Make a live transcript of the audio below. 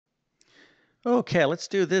Okay, let's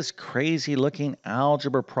do this crazy looking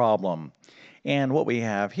algebra problem. And what we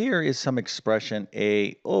have here is some expression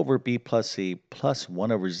a over b plus c plus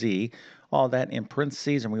 1 over z, all that in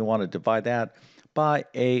parentheses, and we want to divide that by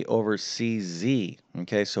a over cz.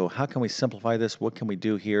 Okay, so how can we simplify this? What can we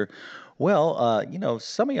do here? Well,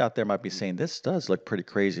 some of you out there might be saying this does look pretty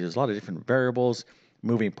crazy. There's a lot of different variables,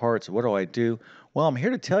 moving parts. What do I do? Well, I'm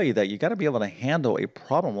here to tell you that you got to be able to handle a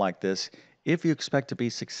problem like this if you expect to be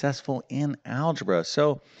successful in algebra.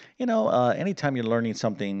 So, anytime you're learning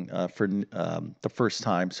something for the first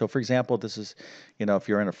time. So, for example, this is, if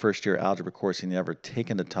you're in a first year algebra course and you ever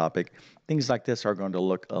taken the topic, things like this are going to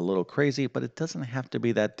look a little crazy, but it doesn't have to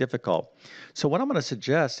be that difficult. So, what I'm going to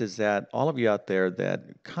suggest is that all of you out there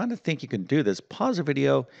that kind of think you can do this, pause the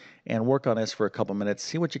video and work on this for a couple minutes,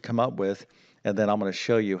 see what you come up with. And then I'm going to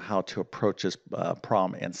show you how to approach this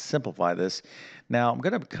problem and simplify this. Now, I'm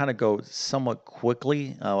going to kind of go somewhat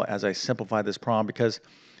quickly as I simplify this problem because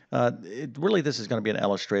this is going to be an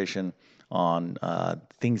illustration on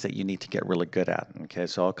things that you need to get really good at. Okay,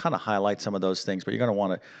 so I'll kind of highlight some of those things, but you're going to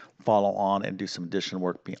want to follow on and do some additional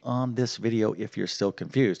work beyond this video if you're still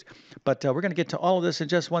confused. But we're going to get to all of this in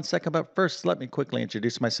just one second. But first, let me quickly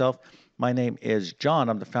introduce myself. My name is John.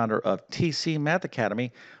 I'm the founder of TC Math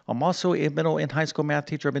Academy. I'm also a middle and high school math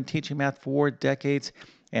teacher. I've been teaching math for decades,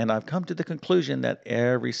 and I've come to the conclusion that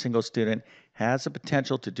every single student has the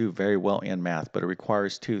potential to do very well in math, but it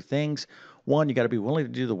requires two things. One, you got to be willing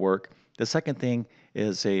to do the work. The second thing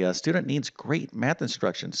is a student needs great math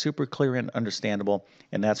instruction, super clear and understandable,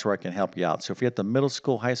 and that's where I can help you out. So if you're at the middle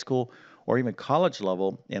school, high school, or even college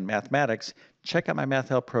level in mathematics, check out my Math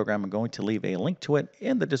Help program. I'm going to leave a link to it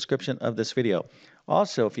in the description of this video.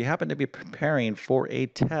 Also, if you happen to be preparing for a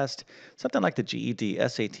test, something like the GED,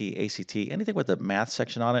 SAT, ACT, anything with a math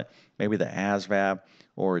section on it, maybe the ASVAB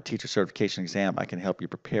or a teacher certification exam, I can help you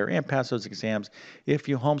prepare and pass those exams. If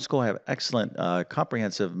you homeschool, I have excellent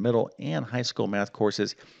comprehensive middle and high school math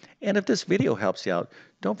courses. And if this video helps you out,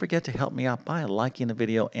 don't forget to help me out by liking the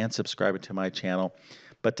video and subscribing to my channel.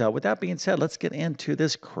 But with that being said, let's get into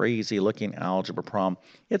this crazy looking algebra problem.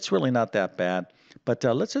 It's really not that bad, but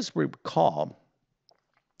let's just recall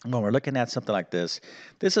when we're looking at something like this.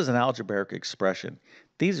 This is an algebraic expression.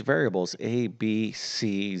 These variables a, b,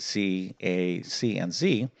 c, z, a, c, and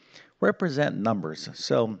z represent numbers.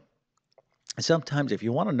 So sometimes if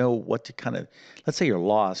you want to know what to let's say you're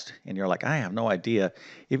lost and you're like, I have no idea.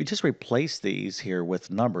 If you just replace these here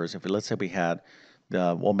with numbers, let's say we had,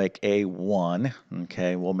 we'll make A 1,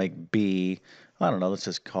 okay, we'll make B, I don't know, let's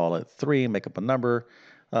just call it 3, make up a number.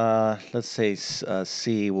 Let's say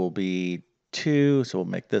C will be 2, so we'll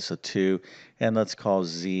make this a 2, and let's call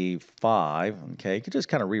Z 5, okay. You can just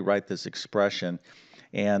kind of rewrite this expression,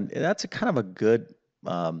 and that's a kind of a good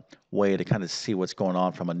way to kind of see what's going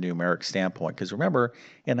on from a numeric standpoint. Because remember,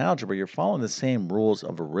 in algebra, you're following the same rules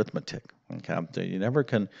of arithmetic. Okay, so you never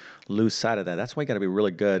can lose sight of that. That's why you got to be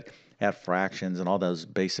really good at fractions and all those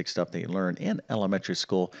basic stuff that you learn in elementary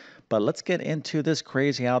school. But let's get into this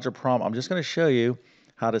crazy algebra problem. I'm just going to show you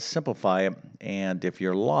how to simplify it. And if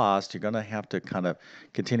you're lost, you're going to have to kind of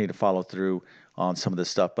continue to follow through on some of this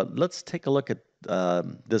stuff. But let's take a look at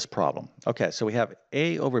this problem. Okay, so we have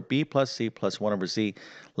a over b plus c plus 1 over z.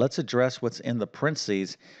 Let's address what's in the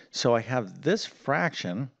parentheses. So I have this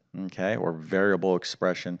fraction, okay, or variable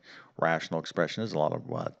expression, rational expression. There's a lot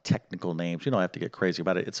of technical names. You don't have to get crazy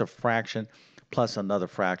about it. It's a fraction plus another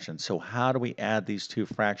fraction. So how do we add these two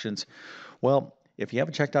fractions? Well, if you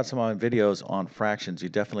haven't checked out some of my videos on fractions, you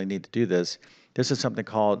definitely need to do this. This is something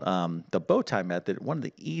called the bow tie method. One of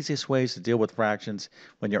the easiest ways to deal with fractions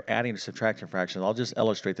when you're adding or subtracting fractions. I'll just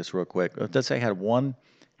illustrate this real quick. Let's say I had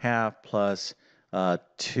 1/2 plus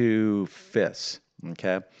 2/5.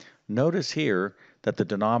 Okay. Notice here that the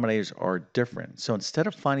denominators are different. So instead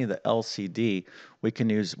of finding the LCD, we can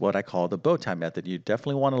use what I call the bow tie method. You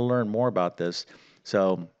definitely want to learn more about this.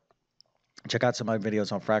 So check out some of my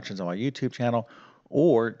videos on fractions on my YouTube channel,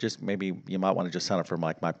 or just maybe you might want to just sign up for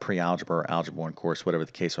like my pre-algebra or algebra 1 course, whatever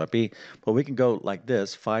the case might be. But we can go like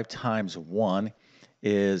this. 5 times 1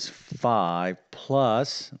 is 5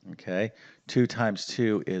 plus, okay, 2 times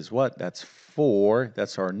 2 is what? That's 4.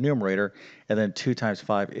 That's our numerator. And then 2 times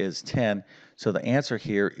 5 is 10. So the answer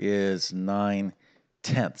here is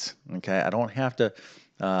 9/10. Okay, I don't have to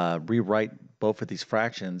rewrite both of these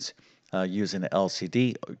fractions using the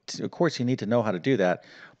LCD. Of course, you need to know how to do that,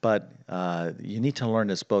 but you need to learn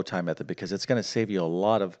this bow tie method because it's going to save you a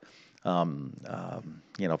lot of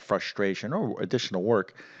frustration or additional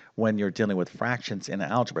work when you're dealing with fractions in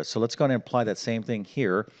algebra. So let's go ahead and apply that same thing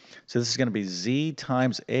here. So this is going to be z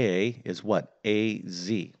times a is what?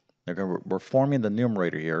 AZ. We're forming the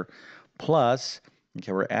numerator here, plus,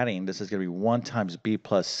 okay, we're adding, this is going to be 1 times b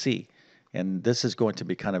plus c. And this is going to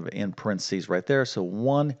be kind of in parentheses right there. So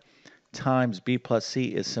 1 times b plus c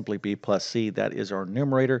is simply b plus c. That is our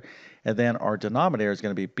numerator. And then our denominator is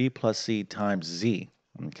going to be b plus c times z.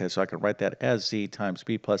 Okay, so I can write that as z times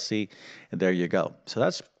b plus c, and there you go. So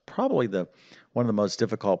that's probably one of the most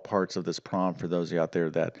difficult parts of this problem for those of you out there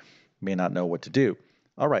that may not know what to do.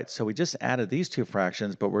 All right, so we just added these two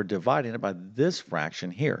fractions, but we're dividing it by this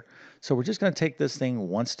fraction here. So we're just going to take this thing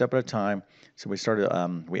one step at a time. So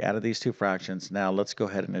we added these two fractions. Now let's go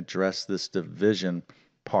ahead and address this division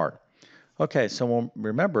part. Okay, so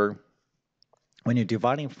remember, when you're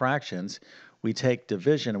dividing fractions, we take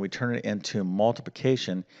division and we turn it into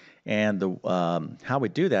multiplication. And how we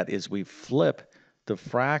do that is we flip the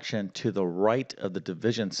fraction to the right of the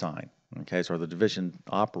division sign, okay, so the division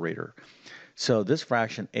operator. So this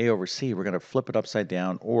fraction, a over c, we're going to flip it upside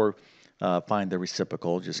down or find the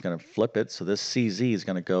reciprocal, just going to flip it. So this cz is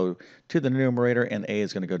going to go to the numerator and a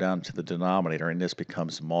is going to go down to the denominator, and this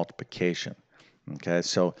becomes multiplication. Okay,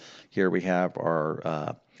 so here we have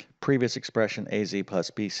our previous expression, az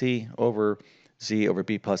plus bc over z over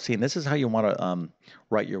b plus c. And this is how you want to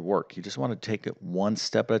write your work. You just want to take it one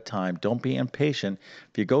step at a time. Don't be impatient.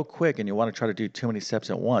 If you go quick and you want to try to do too many steps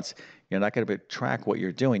at once, you're not going to track what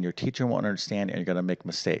you're doing. Your teacher won't understand and you're going to make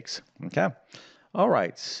mistakes. Okay? All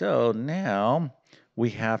right, so now we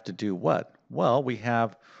have to do what? Well, we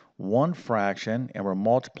have one fraction and we're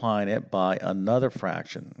multiplying it by another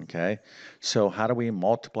fraction, okay? So how do we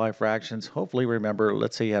multiply fractions? Hopefully remember,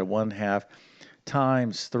 let's say you had 1/2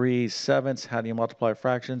 times 3/7. How do you multiply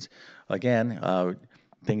fractions? Again,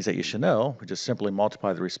 things that you should know, we just simply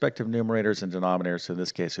multiply the respective numerators and denominators. So in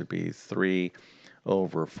this case, it would be 3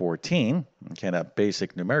 over 14, okay, that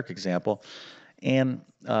basic numeric example. And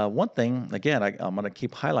one thing, again, I'm going to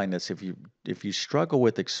keep highlighting this. If you struggle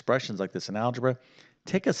with expressions like this in algebra,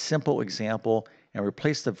 take a simple example and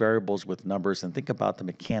replace the variables with numbers and think about the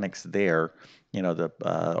mechanics there, you know, the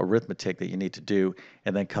arithmetic that you need to do,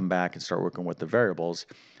 and then come back and start working with the variables.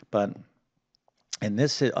 But in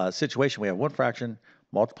this situation, we have one fraction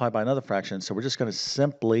multiplied by another fraction, so we're just going to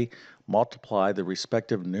simply multiply the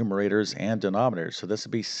respective numerators and denominators. So this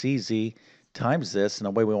would be cz times this, and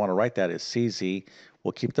the way we want to write that is cz,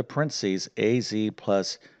 we'll keep the parentheses, az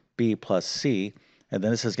plus b plus c, and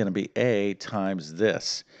then this is going to be a times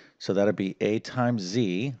this. So that would be a times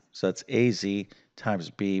z, so that's az times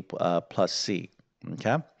b plus c,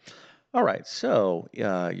 okay? All right, so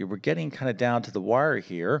you were getting kind of down to the wire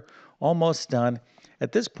here, almost done.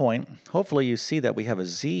 At this point, hopefully you see that we have a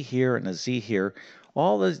z here and a z here.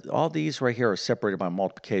 All these right here are separated by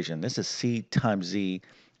multiplication. This is c times z,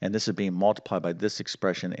 and this is being multiplied by this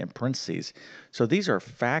expression in parentheses. So these are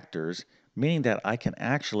factors, meaning that I can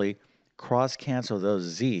actually cross-cancel those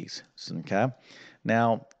z's, okay?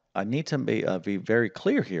 Now, I need to be very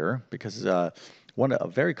clear here because a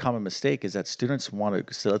very common mistake is that students want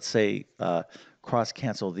to, so let's say,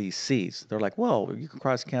 cross-cancel these c's. They're like, well, you can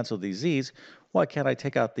cross-cancel these z's. Why can't I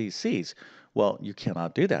take out these c's? Well, you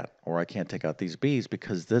cannot do that, or I can't take out these b's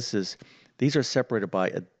because these are separated by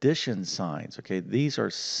addition signs. Okay,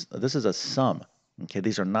 this is a sum. Okay,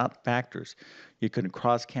 these are not factors. You can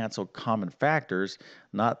cross-cancel common factors,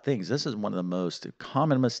 not things. This is one of the most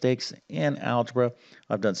common mistakes in algebra.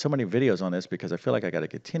 I've done so many videos on this because I feel like I got to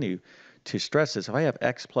continue to stress this. If I have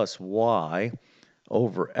x plus y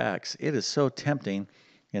over x, it is so tempting,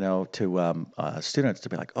 you know, to students to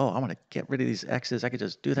be like, oh, I want to get rid of these x's. I could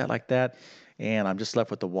just do that like that, and I'm just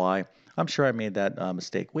left with the y. I'm sure I made that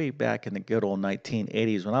mistake way back in the good old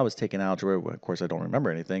 1980s when I was taking algebra. Of course, I don't remember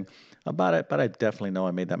anything about it, but I definitely know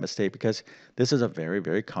I made that mistake because this is a very,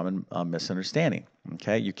 very common misunderstanding.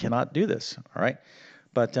 Okay, you cannot do this, all right?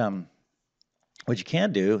 But what you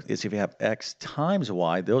can do is if you have x times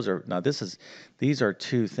y, these are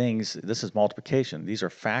two things. This is multiplication. These are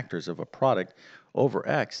factors of a product over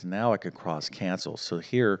x. Now I could cross cancel. So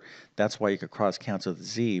here, that's why you could cross cancel the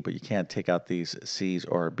z, but you can't take out these c's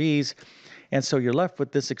or b's. And so you're left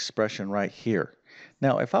with this expression right here.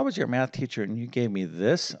 Now, if I was your math teacher and you gave me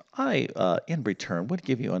this, I, in return, would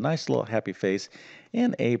give you a nice little happy face,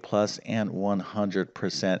 an A plus and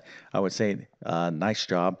 100%. I would say, nice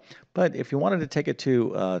job. But if you wanted to take it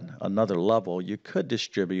to another level, you could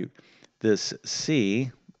distribute this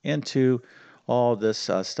C into all this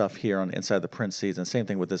stuff here on the inside of the parentheses, and same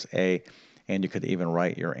thing with this A, and you could even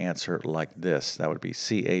write your answer like this. That would be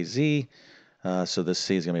CAZ. So this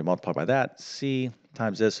C is going to be multiplied by that. C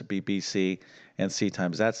times this would be BC, and C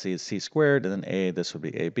times that C is C squared, and then A, this would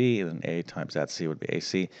be AB, and then A times that C would be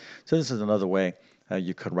AC. So this is another way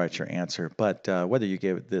you could write your answer. But whether you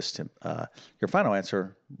gave this to your final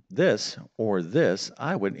answer, this or this,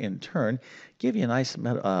 I would in turn give you a nice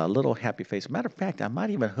little happy face. Matter of fact, I might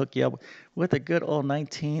even hook you up with a good old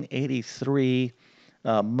 1983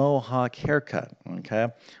 mohawk haircut, okay,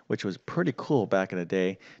 which was pretty cool back in the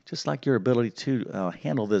day, just like your ability to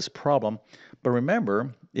handle this problem. But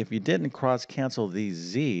remember, if you didn't cross cancel these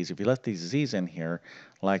z's, if you left these z's in here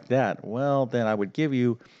like that, well, then I would give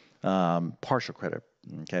you partial credit,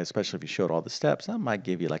 okay, especially if you showed all the steps. I might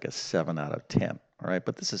give you like a 7 out of 10, all right?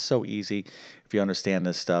 But this is so easy. If you understand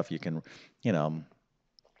this stuff, you can, you know,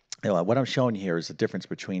 what I'm showing you here is the difference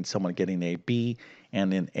between someone getting a B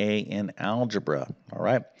and an A in algebra, all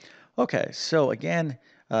right? Okay, so again,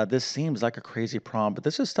 this seems like a crazy problem, but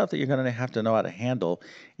this is stuff that you're going to have to know how to handle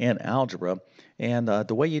in algebra. And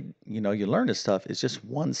the way you learn this stuff is just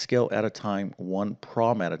one skill at a time, one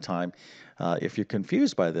problem at a time. If you're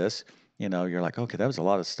confused by this, you're like, okay, that was a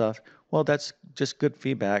lot of stuff. Well, that's just good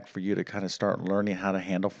feedback for you to kind of start learning how to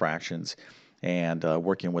handle fractions and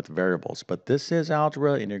working with variables. But this is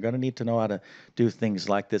algebra, and you're going to need to know how to do things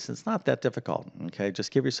like this. It's not that difficult, okay?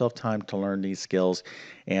 Just give yourself time to learn these skills.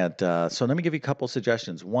 And so let me give you a couple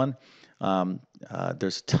suggestions. One,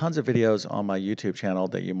 there's tons of videos on my YouTube channel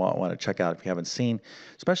that you might want to check out if you haven't seen,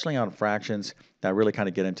 especially on fractions that really kind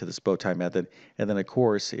of get into this bow tie method. And then, of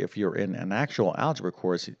course, if you're in an actual algebra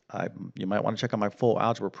course, you might want to check out my full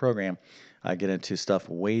algebra program. I get into stuff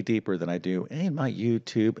way deeper than I do in my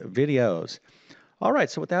YouTube videos. All right,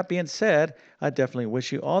 so with that being said, I definitely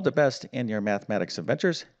wish you all the best in your mathematics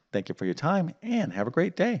adventures. Thank you for your time and have a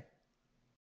great day.